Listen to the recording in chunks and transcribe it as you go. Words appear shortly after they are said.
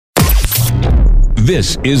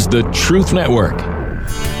This is the Truth Network.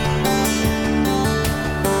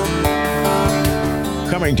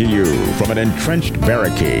 Coming to you from an entrenched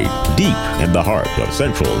barricade deep in the heart of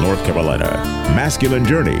Central North Carolina. Masculine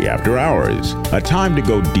Journey After Hours. A time to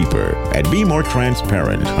go deeper and be more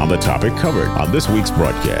transparent on the topic covered on this week's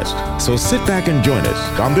broadcast. So sit back and join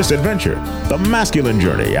us on this adventure. The Masculine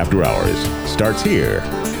Journey After Hours starts here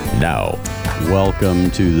now.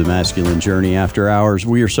 Welcome to the Masculine Journey After Hours.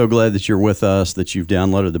 We are so glad that you're with us, that you've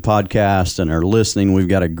downloaded the podcast and are listening. We've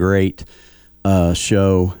got a great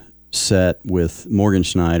show set with Morgan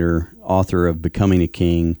Schneider, author of Becoming a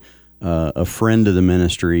King, a friend of the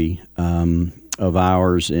ministry of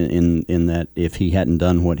ours in that if he hadn't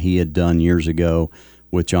done what he had done years ago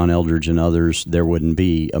with John Eldridge and others, there wouldn't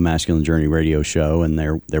be a Masculine Journey radio show, and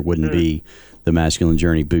there wouldn't be the Masculine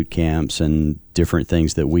Journey boot camps and different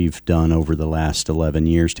things that we've done over the last 11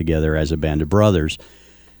 years together as a band of brothers.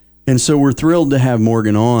 And so we're thrilled to have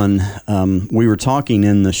Morgan on. We were talking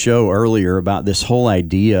in the show earlier about this whole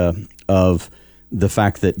idea of the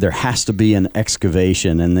fact that there has to be an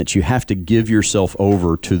excavation and that you have to give yourself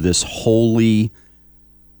over to this holy,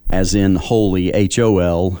 as in holy,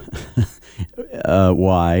 H-O-L-Y,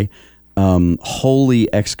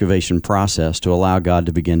 holy excavation process to allow God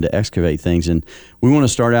to begin to excavate things. And we want to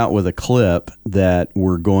start out with a clip that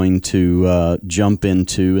we're going to jump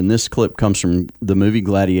into. And this clip comes from the movie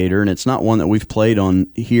Gladiator, and it's not one that we've played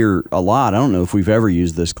on here a lot. I don't know if we've ever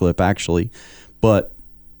used this clip, actually. But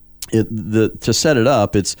to set it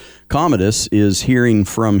up, it's Commodus is hearing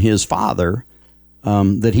from his father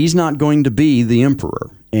that he's not going to be the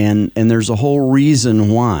emperor. And there's a whole reason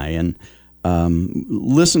why. And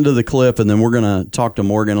listen to the clip, and then we're going to talk to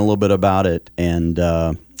Morgan a little bit about it, and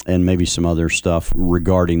maybe some other stuff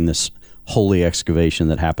regarding this holy excavation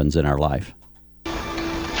that happens in our life.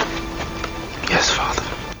 Yes, Father.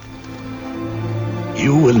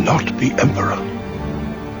 You will not be emperor.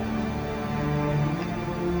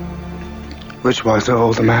 Which wise or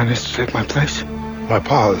older man is to take my place? My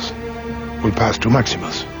powers will pass to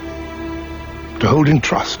Maximus, to hold in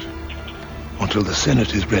trust until the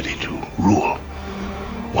Senate is ready to rule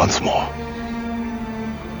once more.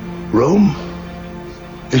 Rome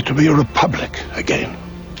is to be a republic again.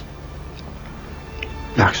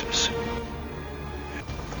 Maximus.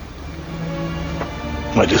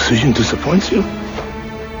 My decision disappoints you?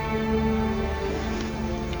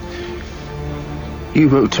 You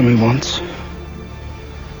wrote to me once,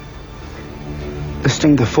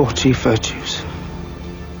 listing the 4 chief virtues: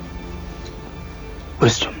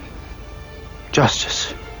 wisdom,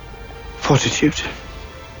 justice, fortitude,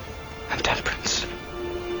 and temperance.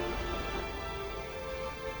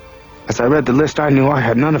 As I read the list, I knew I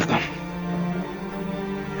had none of them.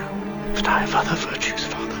 But I have other virtues,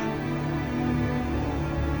 Father.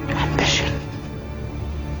 Ambition.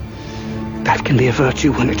 That can be a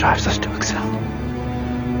virtue when it drives us to excel.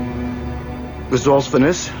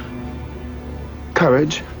 Resourcefulness.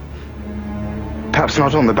 Courage. Perhaps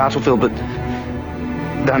not on the battlefield, but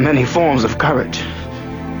there are many forms of courage.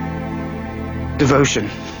 Devotion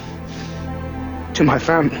to my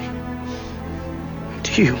family,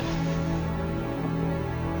 to you.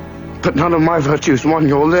 But none of my virtues won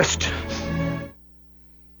your list.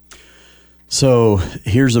 So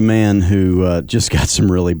here's a man who just got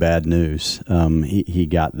some really bad news. He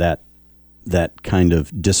got that kind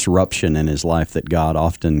of disruption in his life that God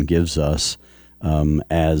often gives us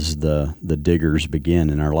as the diggers begin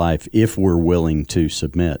in our life, if we're willing to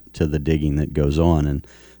submit to the digging that goes on. And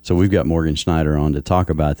so we've got Morgan Schneider on to talk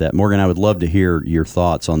about that. Morgan, I would love to hear your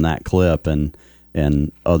thoughts on that clip and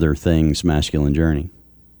other things, Masculine Journey.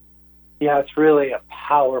 Yeah, it's really a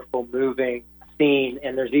powerful, moving scene,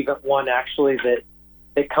 and there's even one actually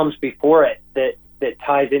that comes before it that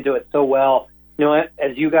ties into it so well. You know,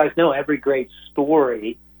 as you guys know, every great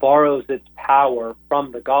story borrows its power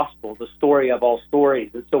from the gospel, the story of all stories.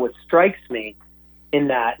 And so what strikes me in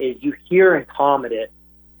that is you hear in Commodus,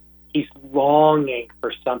 he's longing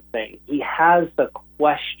for something. He has a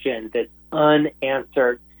question that's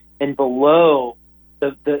unanswered. And below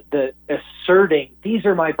the asserting, these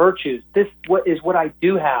are my virtues, this is what I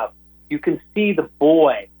do have, you can see the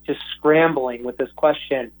boy just scrambling with this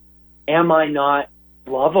question, am I not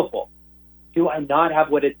lovable? Do I not have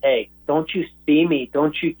what it takes? Don't you see me?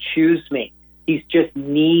 Don't you choose me? He's just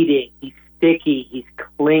needing. He's sticky. He's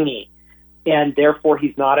clingy. And therefore,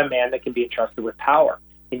 he's not a man that can be entrusted with power.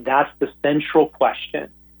 And that's the central question.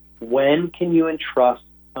 When can you entrust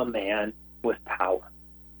a man with power?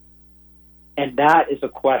 And that is a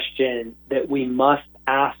question that we must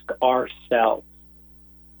ask ourselves,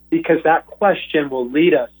 because that question will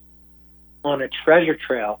lead us on a treasure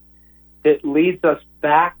trail that leads us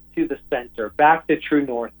back to the center, back to true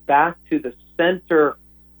north, back to the center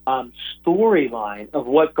storyline of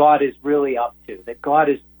what God is really up to, that God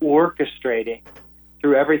is orchestrating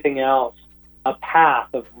through everything else a path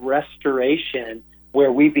of restoration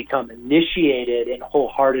where we become initiated and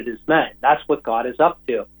wholehearted as men. That's what God is up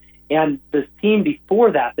to. And the theme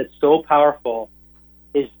before that that's so powerful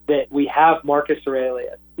is that we have Marcus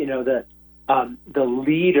Aurelius, the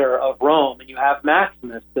leader of Rome, and you have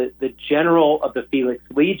Maximus, the general of the Felix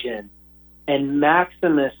Legion. And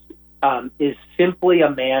Maximus is simply a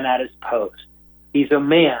man at his post. He's a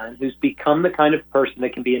man who's become the kind of person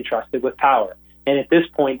that can be entrusted with power. And at this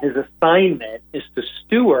point, his assignment is to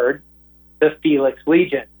steward the Felix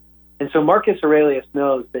Legion. And so Marcus Aurelius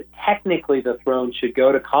knows that technically the throne should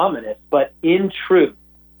go to Commodus, but in truth,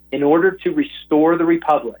 in order to restore the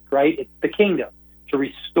Republic, right? It's the kingdom. To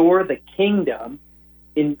restore the kingdom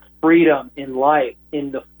in freedom, in life,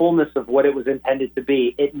 in the fullness of what it was intended to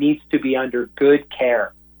be, it needs to be under good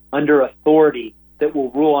care, under authority that will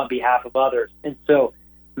rule on behalf of others. And so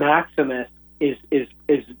Maximus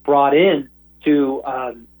is brought in to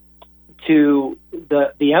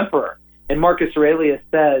the emperor. And Marcus Aurelius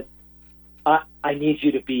says, I need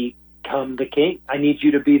you to become the king. I need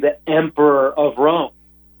you to be the emperor of Rome.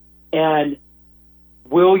 And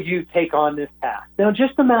will you take on this task? Now,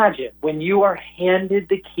 just imagine when you are handed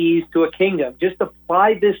the keys to a kingdom, just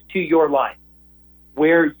apply this to your life,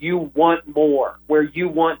 where you want more, where you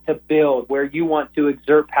want to build, where you want to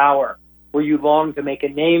exert power, where you long to make a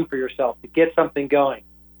name for yourself, to get something going.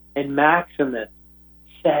 And Maximus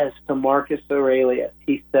says to Marcus Aurelius,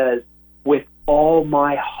 he says, with all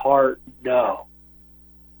my heart, no.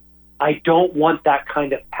 I don't want that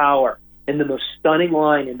kind of power. And the most stunning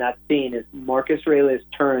line in that scene is Marcus Aurelius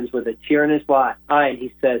turns with a tear in his eye and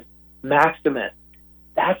he says, Maximus,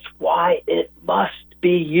 that's why it must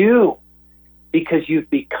be you, because you've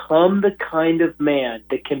become the kind of man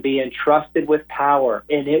that can be entrusted with power,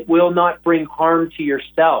 and it will not bring harm to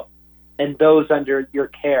yourself and those under your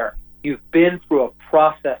care. You've been through a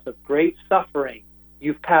process of great suffering.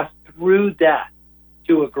 You've passed through death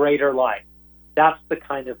to a greater life. That's the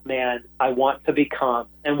kind of man I want to become.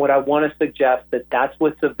 And what I want to suggest that that's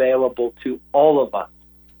what's available to all of us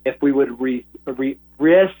if we would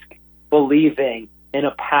risk believing in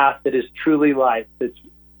a path that is truly life,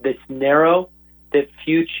 that's narrow, that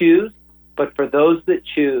few choose, but for those that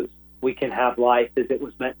choose, we can have life as it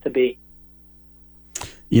was meant to be.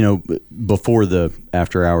 You know, before the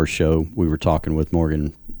After Hours show, we were talking with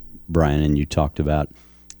Morgan Brian, and you talked about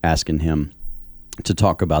asking him to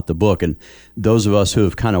talk about the book. And those of us who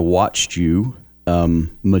have kind of watched you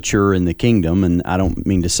mature in the kingdom, and I don't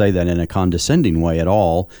mean to say that in a condescending way at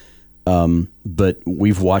all, but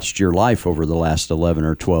we've watched your life over the last 11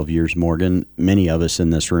 or 12 years, Morgan. Many of us in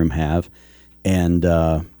this room have. And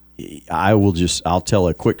I'll tell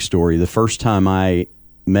a quick story. The first time I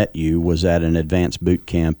met you was at an advanced boot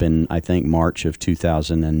camp in, I think, March of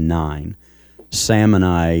 2009. Sam and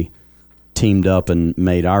I teamed up and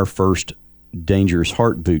made our first Dangerous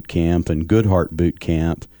Heart boot camp and Good Heart boot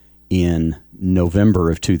camp in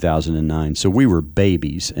November of 2009. So we were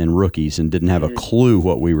babies and rookies and didn't have a clue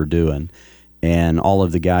what we were doing. And all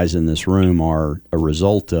of the guys in this room are a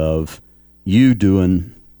result of you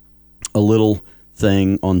doing a little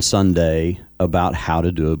thing on Sunday about how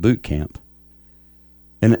to do a boot camp.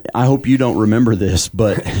 And I hope you don't remember this,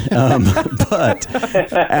 but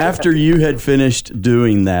after you had finished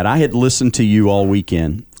doing that, I had listened to you all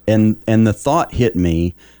weekend, and the thought hit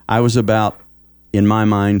me. I was about, in my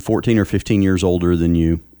mind, 14 or 15 years older than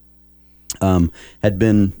you, had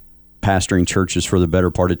been pastoring churches for the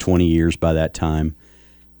better part of 20 years by that time.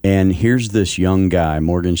 And here's this young guy,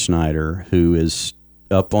 Morgan Schneider, who is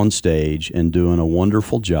up on stage and doing a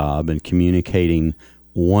wonderful job and communicating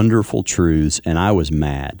wonderful truths, and I was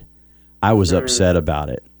mad. I was upset about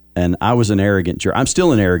it. And I was an arrogant jerk. I'm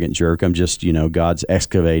still an arrogant jerk. I'm just, God's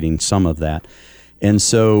excavating some of that. And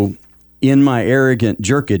so in my arrogant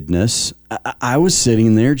jerkedness, I was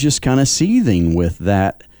sitting there just kind of seething with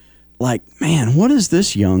that. Like, man, what has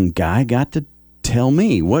this young guy got to tell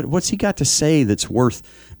me? What's he got to say that's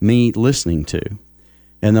worth me listening to?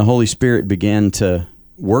 And the Holy Spirit began to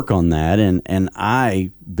work on that, and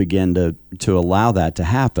I began to allow that to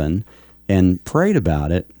happen and prayed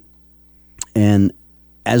about it. And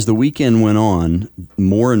as the weekend went on,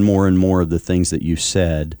 more and more and more of the things that you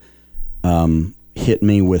said hit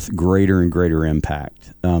me with greater and greater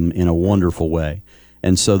impact in a wonderful way.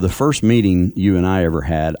 And so the first meeting you and I ever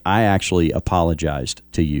had, I actually apologized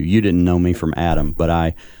to you. You didn't know me from Adam, but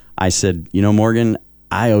I said, Morgan,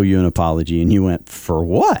 I owe you an apology. And you went, for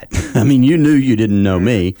what? I mean, you knew you didn't know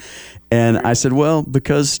me. And I said, well,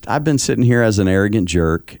 because I've been sitting here as an arrogant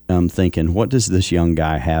jerk, thinking, what does this young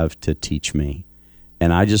guy have to teach me?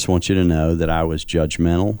 And I just want you to know that I was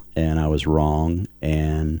judgmental and I was wrong.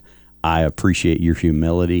 And I appreciate your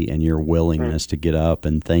humility and your willingness to get up.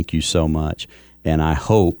 And thank you so much. And I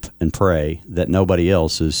hope and pray that nobody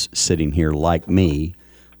else is sitting here like me,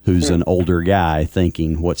 who's an older guy,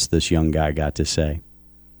 thinking, what's this young guy got to say?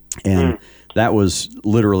 And that was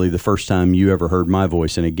literally the first time you ever heard my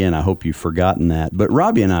voice. And again, I hope you've forgotten that. But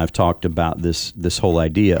Robbie and I have talked about this whole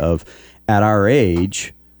idea of, at our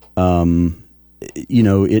age, you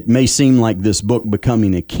know, it may seem like this book,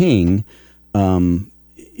 Becoming a King,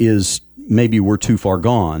 is maybe we're too far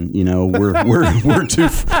gone. You know, we're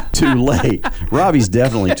too late. Robbie's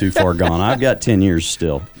definitely too far gone. I've got 10 years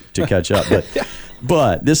still to catch up.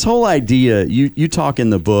 But this whole idea, you talk in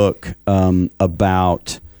the book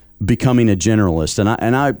about becoming a generalist,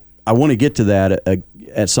 and I want to get to that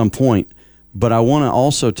at some point. But I want to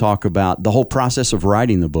also talk about the whole process of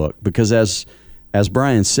writing the book, because as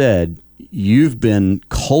Brian said, you've been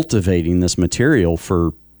cultivating this material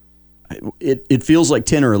for, it feels like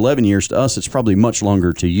 10 or 11 years to us. It's probably much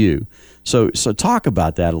longer to you. So talk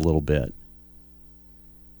about that a little bit.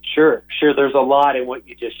 Sure. There's a lot in what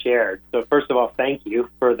you just shared. So first of all, thank you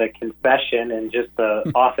for the confession and just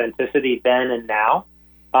the authenticity then and now.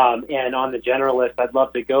 And on the generalist, I'd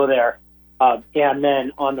love to go there. And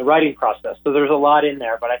then on the writing process. So there's a lot in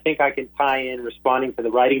there, but I think I can tie in responding to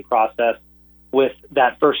the writing process with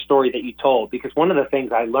that first story that you told, because one of the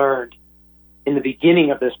things I learned in the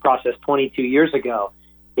beginning of this process 22 years ago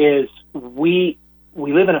is we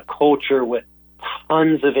live in a culture with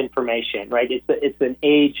tons of information, right? It's an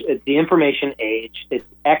age, it's the information age. It's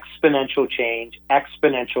exponential change,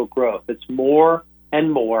 exponential growth. It's more and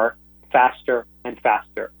more, faster and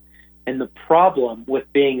faster. And the problem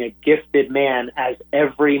with being a gifted man, as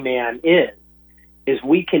every man is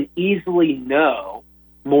we can easily know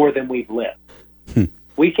more than we've lived.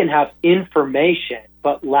 We can have information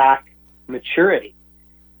but lack maturity.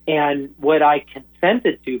 And what I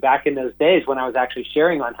consented to back in those days when I was actually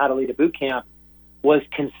sharing on how to lead a boot camp was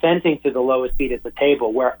consenting to the lowest seat at the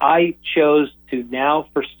table, where I chose to now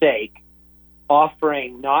forsake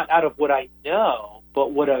offering not out of what I know,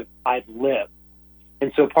 but what I've lived.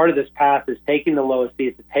 And so part of this path is taking the lowest seat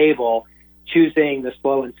at the table, choosing the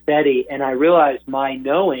slow and steady. And I realized my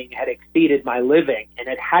knowing had exceeded my living, and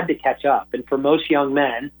it had to catch up. And for most young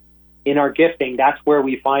men in our gifting, that's where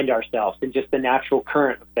we find ourselves, in just the natural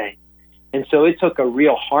current of things. And so it took a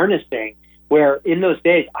real harnessing, where in those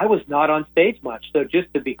days I was not on stage much. So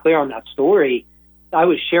just to be clear on that story, I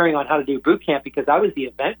was sharing on how to do boot camp because I was the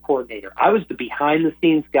event coordinator. I was the behind the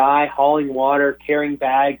scenes guy, hauling water, carrying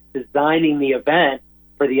bags, designing the event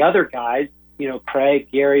for the other guys, you know, Craig,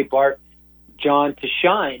 Gary, Bart, John, to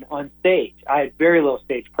shine on stage. I had very little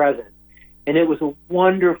stage presence. And it was a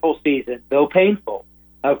wonderful season, though painful,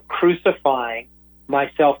 of crucifying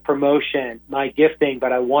my self-promotion, my gifting,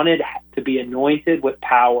 but I wanted to be anointed with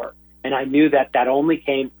power. And I knew that only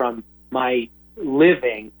came from my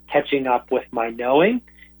living catching up with my knowing.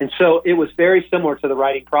 And so it was very similar to the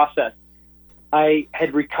writing process. I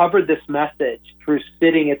had recovered this message through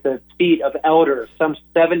sitting at the feet of elders, some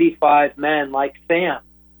 75 men like Sam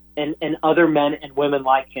and other men and women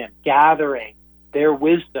like him, gathering their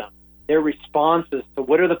wisdom, their responses to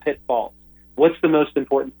what are the pitfalls, what's the most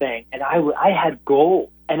important thing. And I had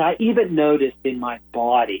gold. And I even noticed in my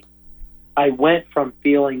body, I went from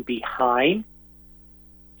feeling behind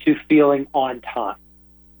to feeling on time.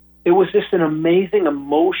 It was just an amazing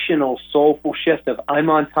emotional, soulful shift of I'm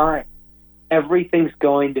on time. Everything's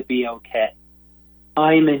going to be okay.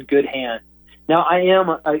 I'm in good hands. Now, I am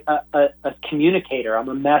a communicator. I'm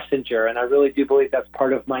a messenger, and I really do believe that's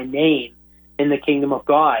part of my name in the kingdom of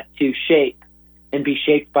God, to shape and be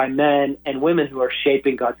shaped by men and women who are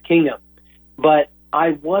shaping God's kingdom. But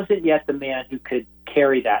I wasn't yet the man who could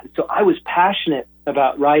carry that. And so I was passionate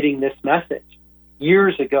about writing this message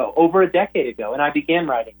years ago, over a decade ago, and I began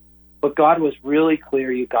writing. But God was really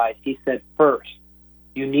clear, you guys. He said, first,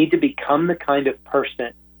 you need to become the kind of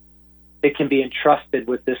person that can be entrusted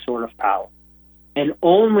with this sort of power. And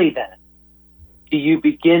only then do you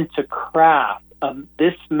begin to craft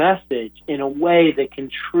this message in a way that can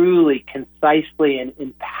truly, concisely, and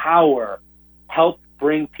in power help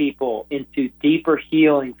bring people into deeper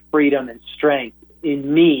healing, freedom, and strength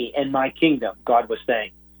in me and my kingdom, God was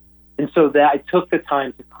saying. And so that I took the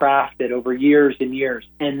time to craft it over years and years.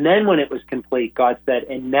 And then when it was complete, God said,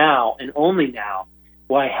 and now, and only now,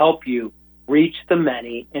 will I help you reach the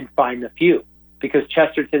many and find the few. because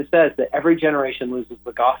Chesterton says that every generation loses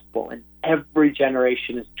the gospel and every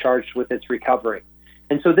generation is charged with its recovery.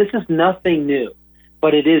 And so this is nothing new,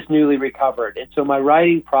 but it is newly recovered. And so my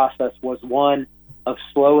writing process was one of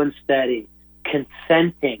slow and steady,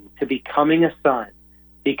 consenting to becoming a son,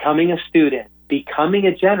 becoming a student, becoming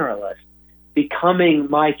a generalist, becoming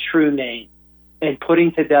my true name, and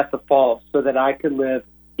putting to death the false so that I could live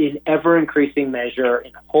in ever-increasing measure,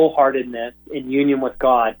 in wholeheartedness, in union with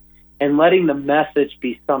God, and letting the message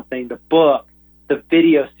be something, the book, the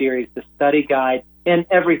video series, the study guide, and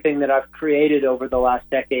everything that I've created over the last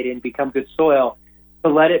decade in Become Good Soil, to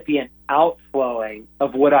let it be an outflowing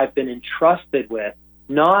of what I've been entrusted with,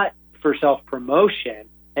 not for self-promotion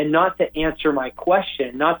and not to answer my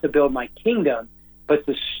question, not to build my kingdom, but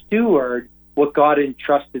to steward what God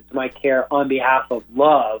entrusted to my care on behalf of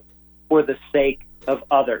love for the sake of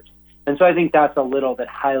others. And so I think that's a little that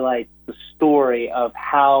highlights the story of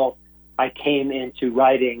how I came into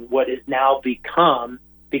writing what is now becoming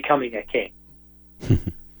a king.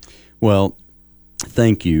 Well,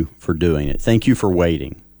 thank you for doing it. Thank you for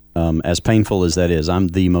waiting. As painful as that is, I'm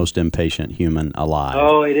the most impatient human alive.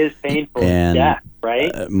 Oh, it is painful. And death,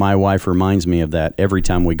 right? My wife reminds me of that every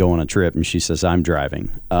time we go on a trip, and she says I'm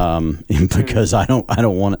driving because I don't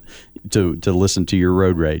want to listen to your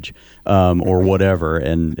road rage or whatever.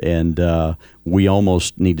 And we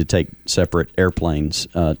almost need to take separate airplanes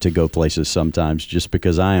to go places sometimes, just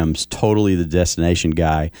because I am totally the destination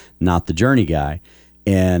guy, not the journey guy.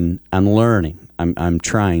 And I'm learning. I'm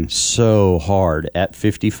trying so hard at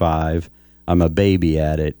 55. I'm a baby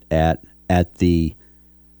at it, at the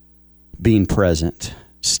being present,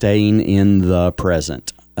 staying in the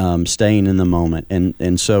present, staying in the moment.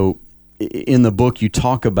 And so in the book, you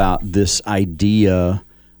talk about this idea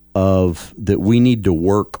of that we need to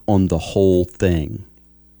work on the whole thing.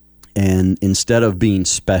 And instead of being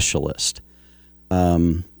specialist,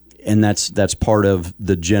 and that's part of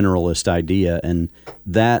the generalist idea. And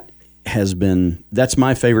that's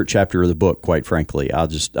my favorite chapter of the book, quite frankly.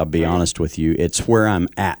 I'll be honest with you. It's where I'm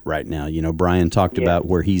at right now. You know, Brian talked about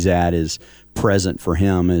where he's at is present for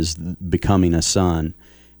him is becoming a son.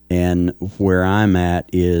 And where I'm at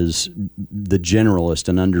is the generalist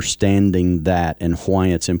and understanding that and why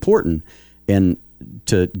it's important. And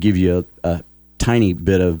to give you a tiny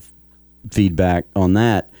bit of feedback on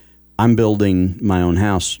that, I'm building my own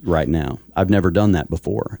house right now. I've never done that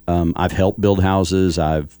before. I've helped build houses.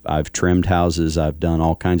 I've trimmed houses. I've done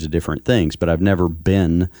all kinds of different things, but I've never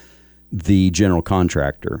been the general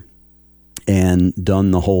contractor and done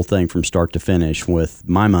the whole thing from start to finish with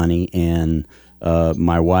my money and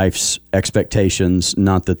my wife's expectations.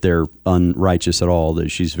 Not that they're unrighteous at all, that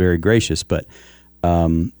she's very gracious, but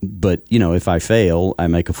you know, if I fail, I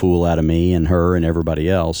make a fool out of me and her and everybody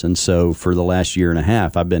else. And so for the last year and a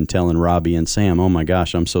half, I've been telling Robbie and Sam, oh my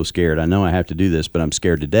gosh, I'm so scared. I know I have to do this, but I'm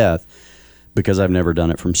scared to death because I've never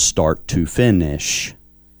done it from start to finish.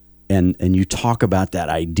 And you talk about that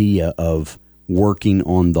idea of working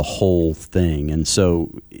on the whole thing. And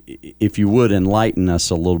so if you would enlighten us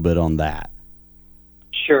a little bit on that.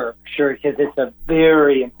 Sure, because it's a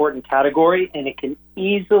very important category and it can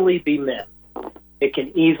easily be missed.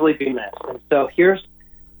 And so here's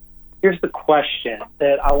the question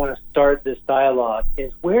that I want to start this dialogue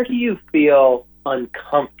is, where do you feel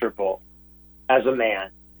uncomfortable as a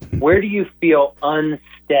man? Where do you feel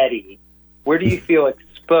unsteady? Where do you feel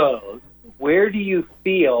exposed? Where do you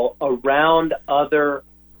feel around other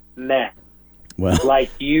men? Well,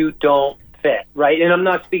 like you don't fit, right? And I'm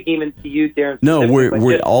not speaking even to you, Darren. No,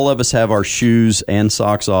 we're all of us have our shoes and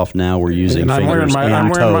socks off now. We're using fingers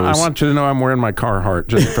and toes. I want you to know I'm wearing my Carhartt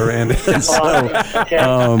just for Andy.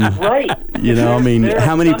 Right. You know, I mean,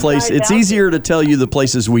 how many places? It's easier to tell you the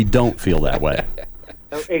places we don't feel that way.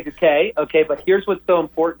 Okay, but here's what's so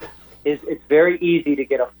important is it's very easy to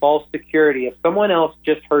get a false security. If someone else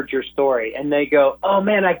just heard your story and they go, oh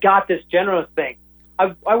man, I got this generous thing.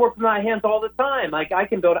 I work with my hands all the time. Like I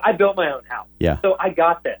built my own house. Yeah. So I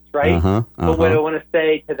got this, right? But what I want to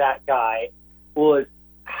say to that guy was,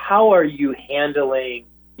 how are you handling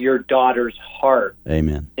your daughter's heart?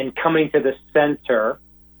 Amen. And coming to the center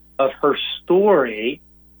of her story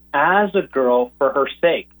as a girl for her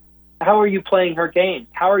sake. How are you playing her games?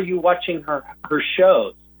 How are you watching her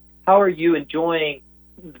shows? How are you enjoying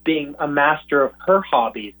being a master of her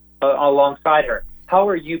hobbies alongside her? How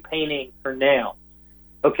are you painting her nails?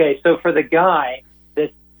 Okay, so for the guy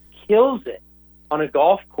that kills it on a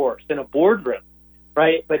golf course in a boardroom,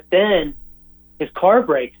 right? But then his car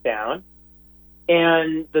breaks down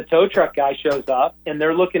and the tow truck guy shows up and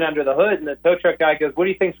they're looking under the hood and the tow truck guy goes, what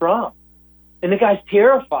do you think's wrong? And the guy's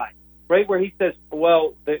terrified, right? Where he says,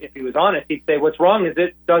 well, if he was honest, he'd say, what's wrong is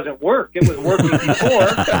it doesn't work. It was working before,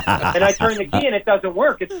 and I turned the key and it doesn't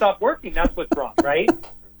work. It stopped working. That's what's wrong, right?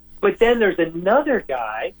 But then there's another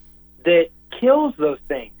guy that kills those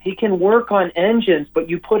things. He can work on engines, but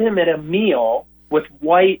you put him at a meal with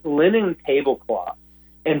white linen tablecloth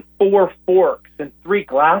and 4 forks and 3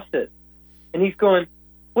 glasses. And he's going,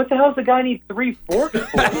 what the hell does the guy need 3 forks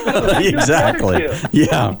for? Exactly.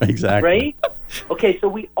 Yeah, exactly. Right? Okay, so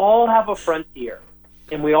we all have a frontier.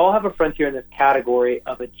 And we all have a frontier in this category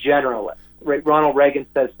of a generalist. Right? Ronald Reagan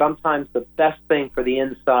says sometimes the best thing for the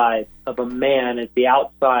inside of a man is the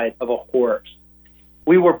outside of a horse.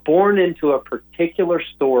 We were born into a particular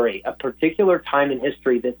story, a particular time in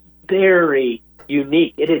history that's very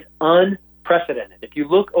unique. It is unprecedented. If you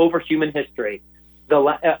look over human history,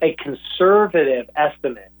 a conservative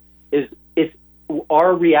estimate is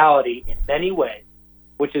our reality in many ways,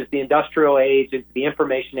 which is the industrial age, into the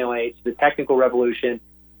informational age, the technical revolution.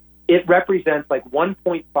 It represents like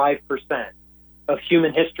 1.5% of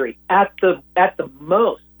human history at the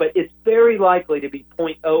most, but it's very likely to be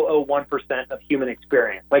 0.001% of human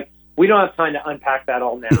experience. Like, we don't have time to unpack that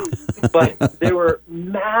all now, but there were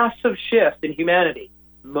massive shifts in humanity.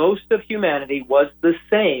 Most of humanity was the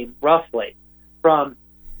same, roughly, from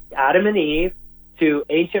Adam and Eve to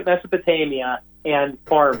ancient Mesopotamia and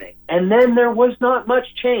farming. And then there was not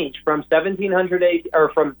much change from 1700 AD, or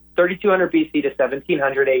from 3200 BC to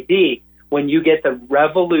 1700 AD, when you get the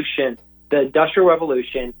revolution, the Industrial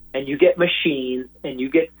Revolution, and you get machines, and you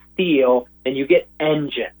get steel, and you get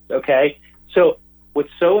engines, okay? So what's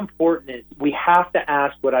so important is we have to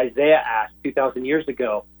ask what Isaiah asked 2,000 years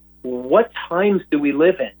ago, what times do we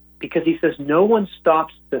live in? Because he says no one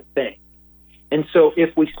stops to think. And so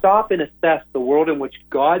if we stop and assess the world in which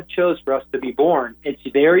God chose for us to be born, it's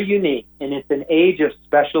very unique, and it's an age of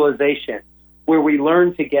specialization where we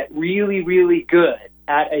learn to get really, really good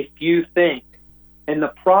at a few things. And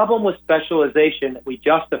the problem with specialization that we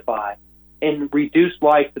justify and reduce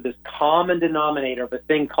life to this common denominator of a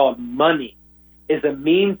thing called money is a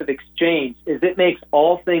means of exchange, is it makes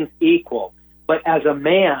all things equal. But as a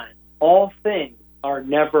man, all things are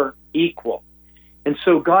never equal. And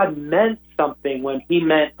so God meant something when he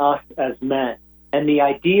meant us as men. And the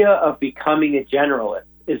idea of becoming a generalist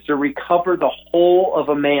is to recover the whole of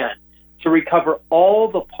a man, to recover all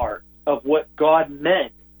the parts of what God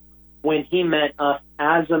meant when he meant us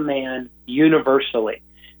as a man universally.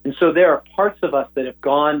 And so there are parts of us that have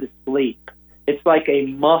gone to sleep. It's like a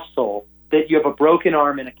muscle that you have a broken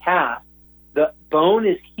arm in a cast. The bone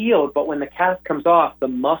is healed, but when the cast comes off, the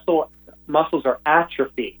muscles are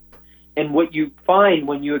atrophied. And what you find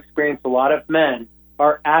when you experience a lot of men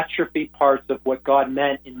are atrophied parts of what God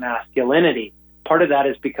meant in masculinity. Part of that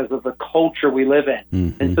is because of the culture we live in.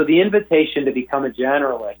 Mm-hmm. And so the invitation to become a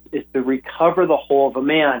generalist is to recover the whole of a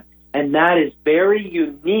man. And that is very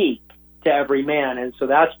unique to every man. And so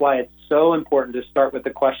that's why it's so important to start with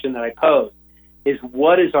the question that I posed, is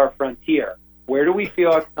what is our frontier? Where do we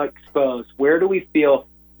feel exposed? Where do we feel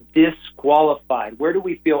disqualified? Where do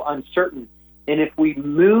we feel uncertain? And if we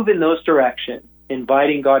move in those directions,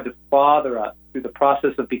 inviting God to father us through the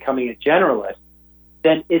process of becoming a generalist,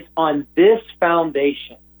 then it's on this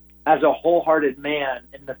foundation as a wholehearted man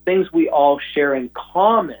and the things we all share in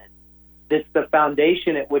common that's the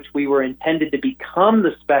foundation at which we were intended to become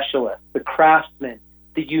the specialist, the craftsman,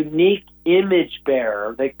 the unique image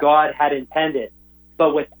bearer that God had intended.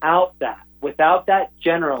 But without that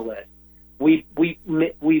generalist, we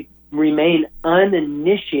remain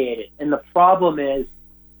uninitiated. And the problem is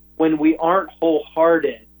when we aren't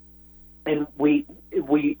wholehearted and we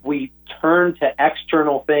turn to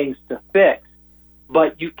external things to fix,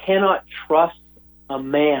 but you cannot trust a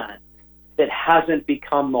man that hasn't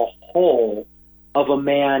become the whole of a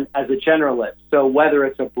man as a generalist. So whether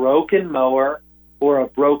it's a broken mower or a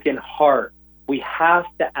broken heart, we have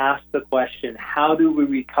to ask the question, how do we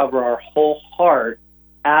recover our whole heart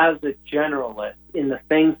as a generalist in the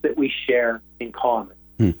things that we share in common?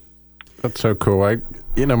 That's so cool.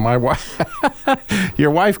 My wife,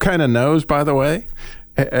 your wife kind of knows, by the way.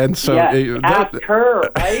 And so ask her,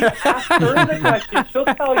 right? Ask her the question. She'll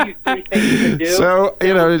tell you 3 things to do. So,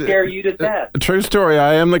 scare you to death. True story.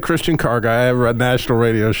 I am the Christian car guy. I have a national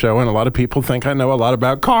radio show, and a lot of people think I know a lot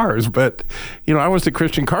about cars. But, I was the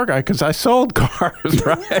Christian car guy because I sold cars,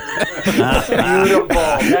 right? That's beautiful.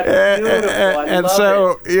 That's beautiful. And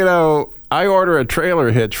so, I order a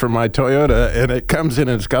trailer hitch from my Toyota, and it comes in,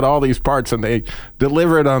 and it's got all these parts, and they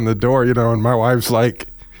deliver it on the door, and my wife's like,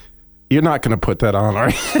 you're not going to put that on, are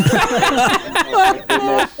you?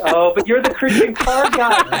 Oh, but you're the Christian car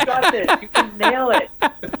guy. You got this. You can nail it.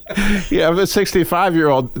 Yeah, I'm a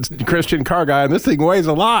 65-year-old Christian car guy, and this thing weighs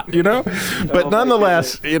a lot, you know? But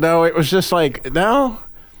nonetheless, you know, it was just like, now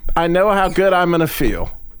I know how good I'm going to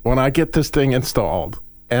feel when I get this thing installed.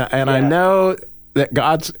 And I know that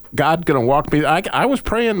God's going to walk me. I was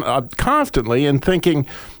praying constantly and thinking,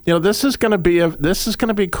 you know, this is going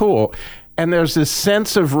to be cool. And there's this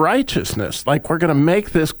sense of righteousness, like we're going to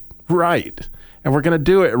make this right, and we're going to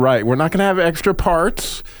do it right. We're not going to have extra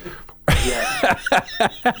parts. Yeah.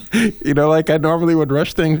 You know, like I normally would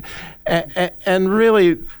rush things, and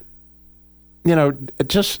really, you know,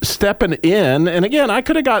 just stepping in. And again, I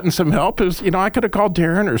could have gotten some help. You know, I could have called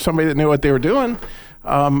Darren or somebody that knew what they were doing,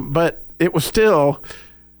 but it was still,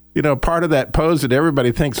 you know, part of that pose that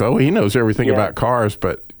everybody thinks, oh, he knows everything about cars,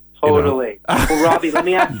 but totally. You know. Well, Robbie, let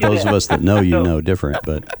me ask you those of us that know you know different,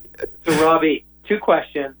 but so Robbie, 2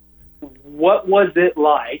 questions. What was it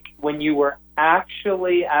like when you were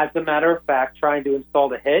actually, as a matter of fact, trying to install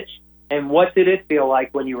the hitch, and what did it feel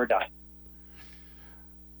like when you were done?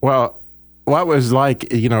 Well, what was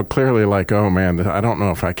like, you know, clearly like, oh man, I don't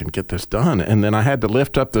know if I can get this done. And then I had to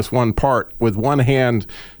lift up this one part with one hand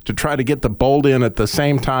to try to get the bolt in at the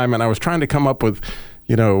same time. And I was trying to come up with,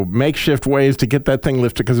 you know, makeshift ways to get that thing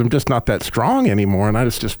lifted because I'm just not that strong anymore. And I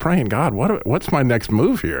was just praying, God, what's my next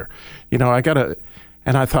move here? You know,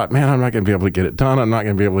 and I thought, man, I'm not going to be able to get it done. I'm not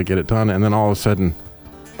going to be able to get it done. And then all of a sudden,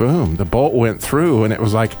 boom, the bolt went through, and it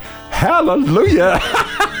was like, hallelujah.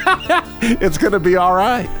 It's going to be all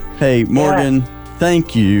right. Hey, Morgan,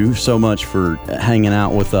 thank you so much for hanging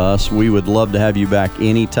out with us. We would love to have you back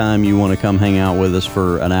anytime you want to come hang out with us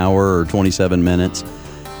for an hour or 27 minutes.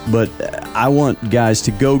 But I want guys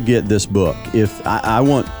to go get this book. I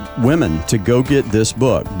want women to go get this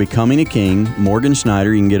book, Becoming a King, Morgan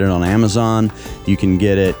Schneider. You can get it on Amazon. You can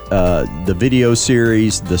get it, the video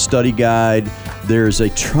series, the study guide. There's a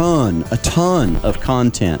ton of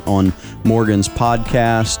content on Morgan's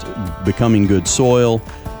podcast, Becoming Good Soil.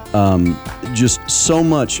 Just so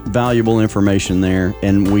much valuable information there.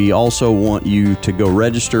 And we also want you to go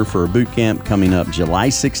register for a boot camp coming up July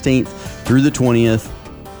 16th through the 20th,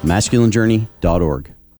 masculinejourney.org.